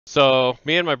So,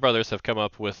 me and my brothers have come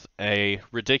up with a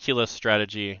ridiculous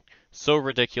strategy, so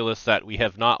ridiculous that we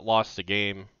have not lost a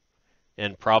game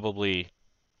in probably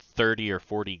 30 or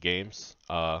 40 games.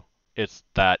 It's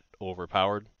that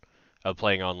overpowered of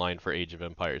playing online for Age of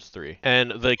Empires 3.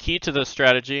 And the key to this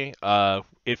strategy,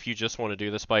 if you just want to do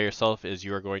this by yourself, is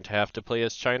you are going to have to play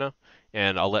as China.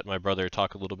 And I'll let my brother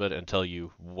talk a little bit and tell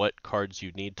you what cards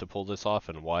you need to pull this off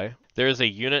and why. There is a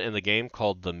unit in the game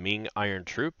called the Ming Iron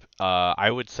Troop. I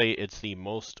would say it's the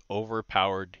most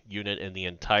overpowered unit in the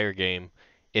entire game.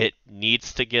 It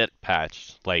needs to get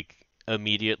patched, like,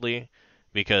 immediately,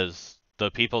 because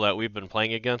the people that we've been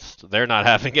playing against, they're not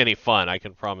having any fun, I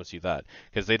can promise you that,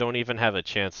 because they don't even have a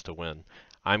chance to win.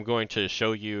 I'm going to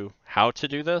show you how to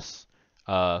do this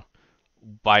uh,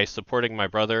 by supporting my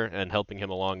brother and helping him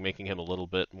along, making him a little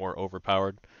bit more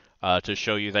overpowered, to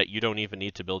show you that you don't even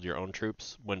need to build your own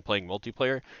troops when playing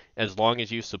multiplayer. As long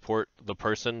as you support the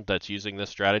person that's using this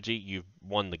strategy, you've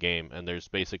won the game, and there's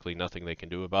basically nothing they can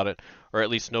do about it, or at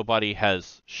least nobody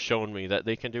has shown me that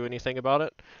they can do anything about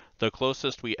it. The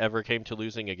closest we ever came to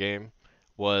losing a game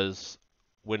was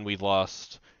when we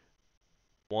lost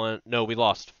we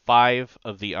lost 5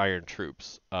 of the Iron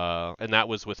Troops, and that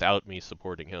was without me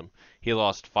supporting him. He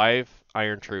lost 5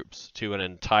 Iron Troops to an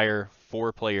entire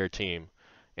 4-player team,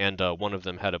 and one of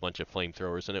them had a bunch of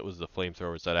flamethrowers, and it was the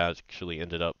flamethrowers that actually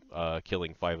ended up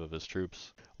killing 5 of his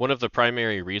troops. One of the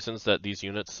primary reasons that these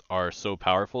units are so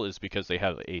powerful is because they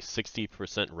have a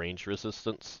 60% range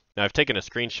resistance. Now I've taken a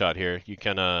screenshot here. You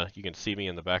can see me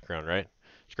in the background, right?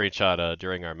 Screenshot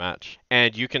during our match.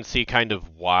 And you can see kind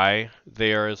of why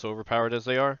they are as overpowered as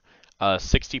they are.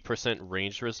 60%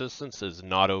 range resistance is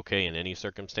not okay in any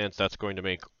circumstance. That's going to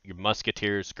make your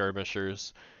musketeers,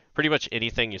 skirmishers, pretty much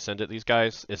anything you send at these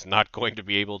guys is not going to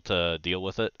be able to deal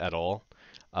with it at all.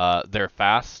 They're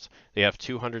fast. They have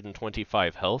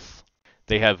 225 health.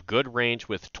 They have good range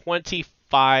with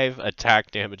 25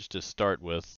 attack damage to start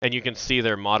with. And you can see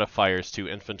their modifiers to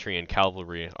infantry and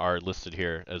cavalry are listed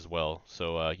here as well.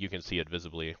 So you can see it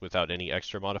visibly without any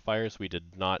extra modifiers. We did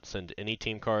not send any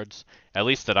team cards, at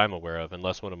least that I'm aware of,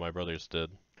 unless one of my brothers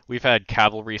did. We've had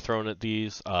cavalry thrown at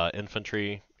these,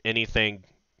 infantry, anything,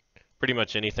 pretty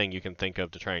much anything you can think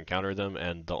of to try and counter them,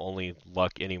 and the only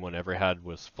luck anyone ever had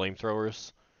was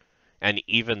flamethrowers. And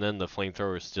even then, the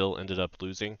flamethrowers still ended up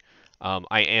losing.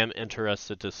 I am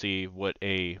interested to see what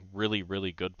a really,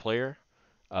 really good player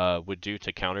would do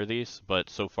to counter these, but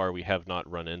so far we have not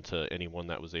run into anyone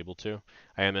that was able to.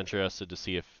 I am interested to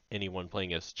see if anyone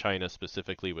playing as China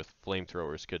specifically with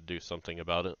flamethrowers could do something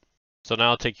about it. So now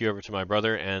I'll take you over to my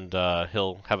brother, and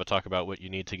he'll have a talk about what you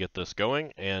need to get this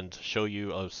going and show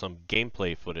you some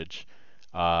gameplay footage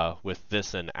with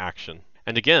this in action.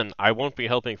 And again, I won't be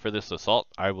helping for this assault.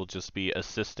 I will just be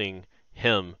assisting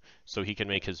him so he can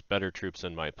make his better troops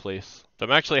in my place. So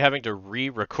I'm actually having to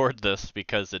re-record this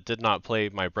because it did not play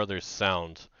my brother's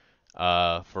sound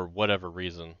for whatever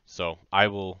reason. So I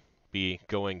will be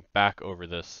going back over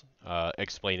this,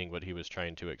 explaining what he was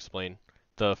trying to explain.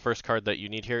 The first card that you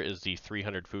need here is the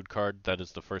 300 food card. That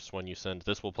is the first one you send.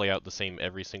 This will play out the same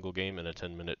every single game in a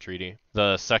 10-minute treaty.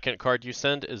 The second card you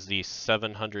send is the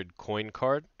 700 coin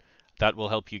card. That will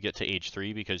help you get to age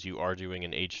 3 because you are doing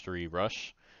an age 3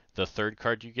 rush. The third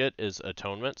card you get is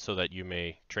Atonement, so that you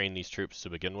may train these troops to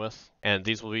begin with. And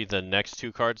these will be the next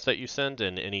 2 cards that you send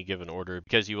in any given order,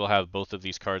 because you will have both of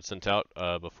these cards sent out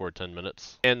before 10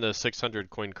 minutes. And the 600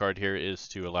 coin card here is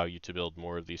to allow you to build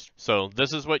more of these. So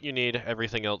this is what you need.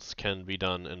 Everything else can be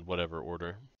done in whatever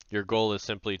order. Your goal is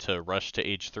simply to rush to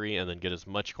age 3 and then get as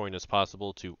much coin as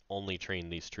possible to only train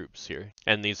these troops here.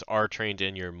 And these are trained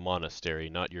in your monastery,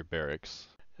 not your barracks.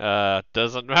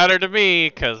 Doesn't matter to me,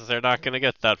 because they're not going to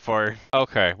get that far.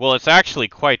 Okay, well, it's actually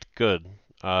quite good,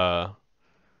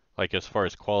 like as far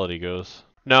as quality goes.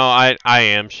 No, I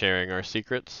am sharing our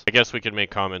secrets. I guess we can make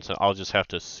comments, and I'll just have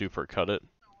to super cut it.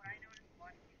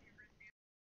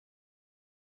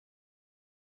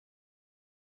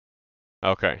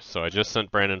 Okay, so I just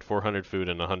sent Brandon 400 food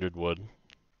and 100 wood.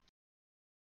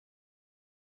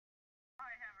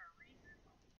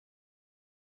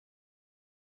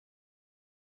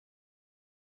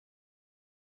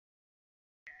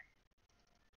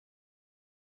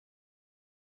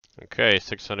 Okay,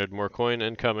 600 more coin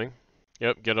incoming.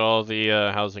 Yep, get all the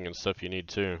housing and stuff you need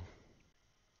too.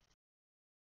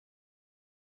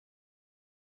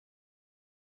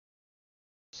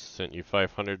 Sent you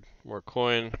 500 more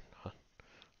coin, a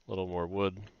little more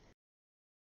wood.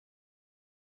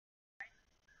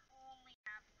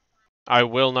 I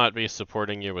will not be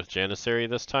supporting you with Janissary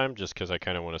this time, just because I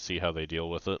kind of want to see how they deal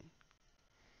with it.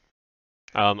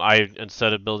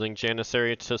 Instead of building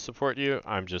Janissary to support you,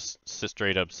 I'm just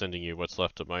straight up sending you what's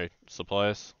left of my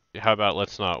supplies. How about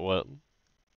let's not what?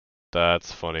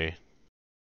 That's funny.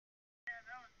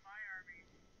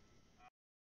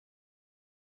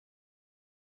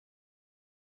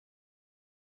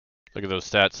 Look at those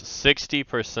stats.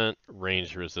 60%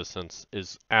 range resistance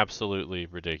is absolutely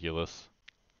ridiculous.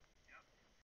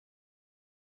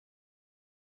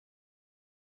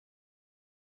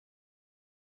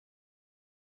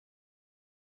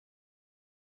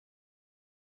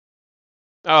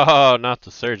 Oh, not the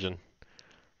surgeon.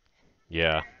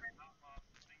 Yeah.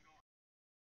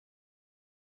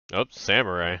 Oh,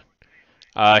 samurai.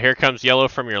 Here comes yellow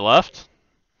from your left.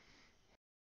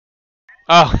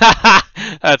 Oh,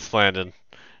 that's Landon.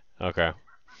 Okay.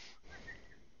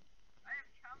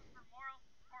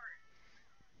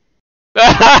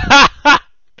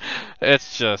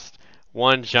 It's just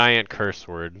one giant curse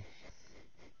word.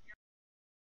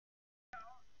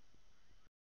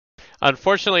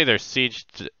 Unfortunately, their siege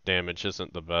damage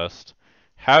isn't the best.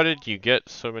 How did you get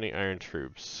so many iron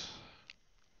troops?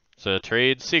 It's a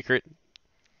trade secret.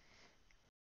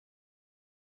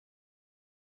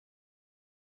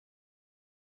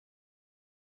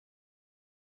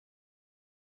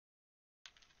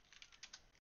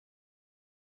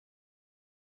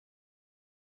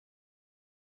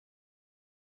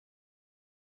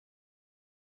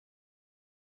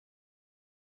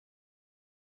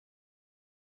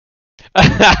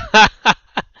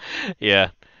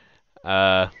 Yeah.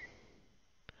 Uh,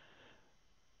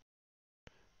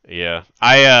 yeah.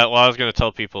 I was gonna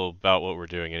tell people about what we're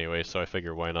doing anyway, so I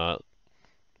figure why not.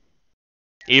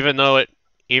 Even though it,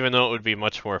 even though it would be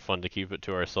much more fun to keep it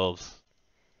to ourselves.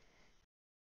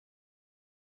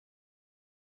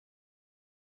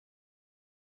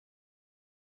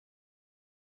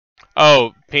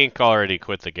 Oh, Pink already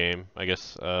quit the game. I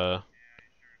guess,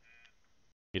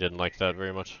 he didn't like that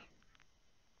very much.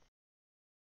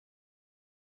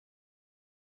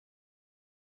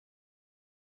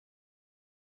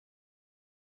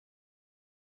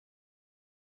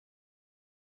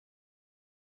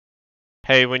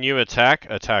 Hey, when you attack,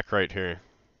 attack right here.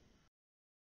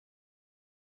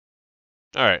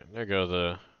 Alright, there go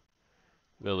the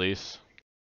Millies.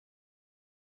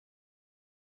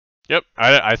 Yep,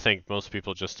 I think most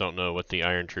people just don't know what the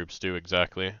Iron Troops do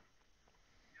exactly.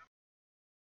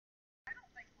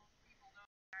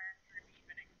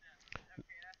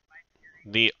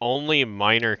 The only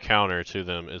minor counter to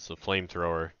them is the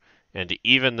flamethrower, and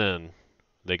even then,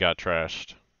 they got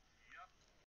trashed.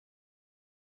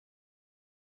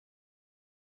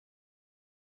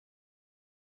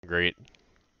 Great.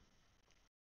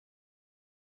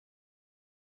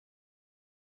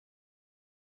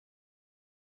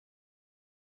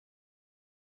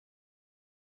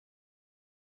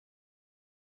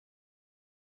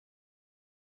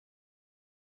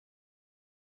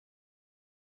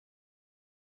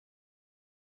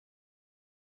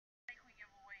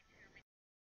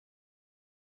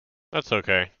 That's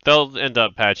okay. They'll end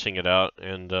up patching it out,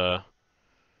 and,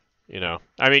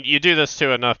 I mean, you do this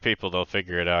to enough people, they'll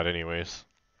figure it out anyways.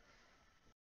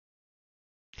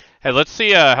 Hey, let's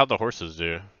see, how the horses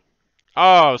do.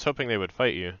 Oh, I was hoping they would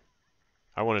fight you.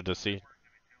 I wanted to see.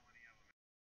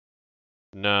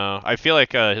 No, I feel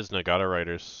like, his Nagata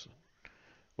riders,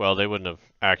 well, they wouldn't have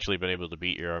actually been able to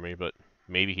beat your army, but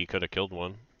maybe he could have killed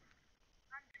one.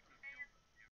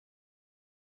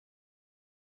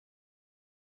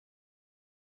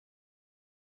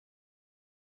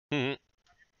 Hmm.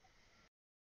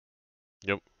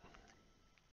 Yep.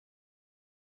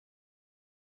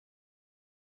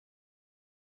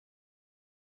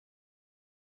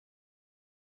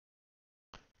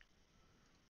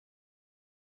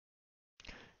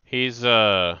 He's,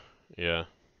 yeah.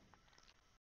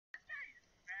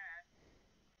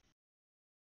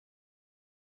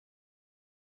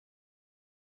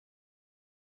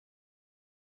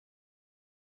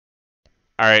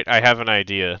 Alright, I have an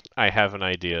idea. I have an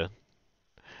idea.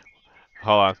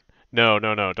 Hold on. No,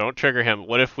 no, no. Don't trigger him.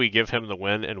 What if we give him the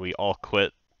win and we all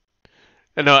quit?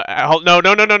 No, no,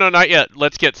 no, no, no, no, not yet.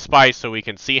 Let's get Spice so we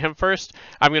can see him first.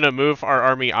 I'm gonna move our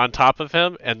army on top of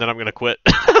him, and then I'm gonna quit.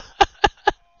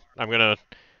 I'm gonna,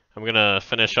 I'm gonna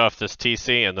finish off this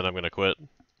TC, and then I'm gonna quit.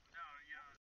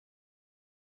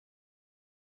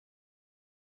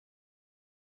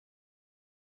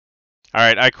 All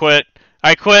right, I quit.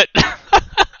 I quit.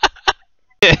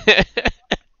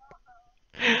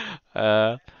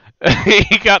 uh,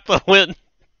 he got the win.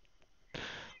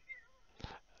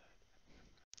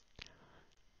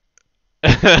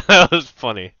 That was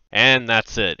funny. And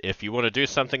that's it. If you want to do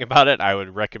something about it, I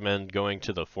would recommend going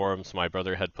to the forums. My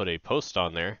brother had put a post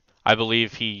on there. I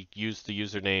believe he used the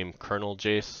username Colonel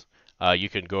Jace. You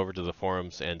can go over to the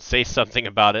forums and say something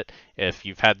about it if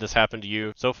you've had this happen to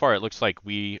you. So far, it looks like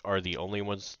we are the only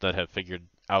ones that have figured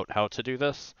out how to do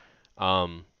this.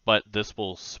 But this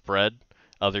will spread.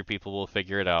 Other people will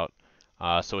figure it out.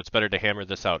 So it's better to hammer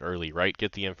this out early, right?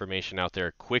 Get the information out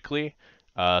there quickly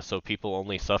so people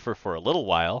only suffer for a little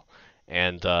while,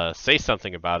 and say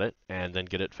something about it, and then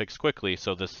get it fixed quickly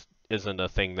so this isn't a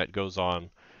thing that goes on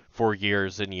for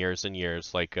years and years and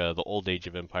years, like the old Age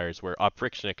of Empires, where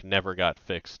Oprichnich never got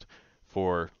fixed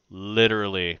for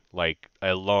literally like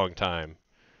a long time.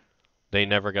 They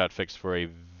never got fixed for a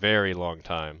very long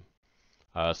time.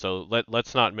 So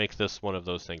let's not make this one of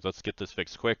those things. Let's get this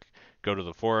fixed quick. Go to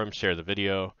the forum, share the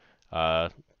video, uh,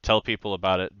 tell people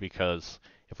about it, because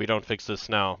if we don't fix this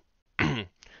now,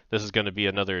 this is going to be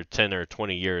another 10 or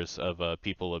 20 years of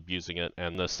people abusing it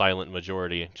and the silent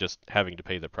majority just having to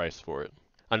pay the price for it.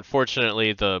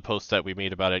 Unfortunately, the post that we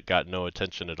made about it got no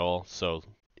attention at all, so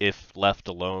if left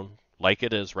alone, like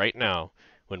it is right now,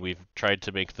 when we've tried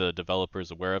to make the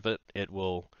developers aware of it, it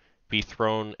will be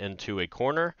thrown into a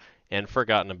corner and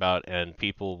forgotten about, and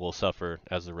people will suffer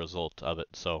as a result of it.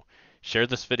 So share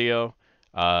this video,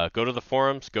 go to the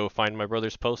forums, go find my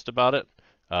brother's post about it.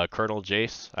 Colonel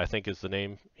Jace, I think is the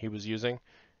name he was using,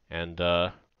 and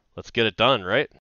let's get it done, right?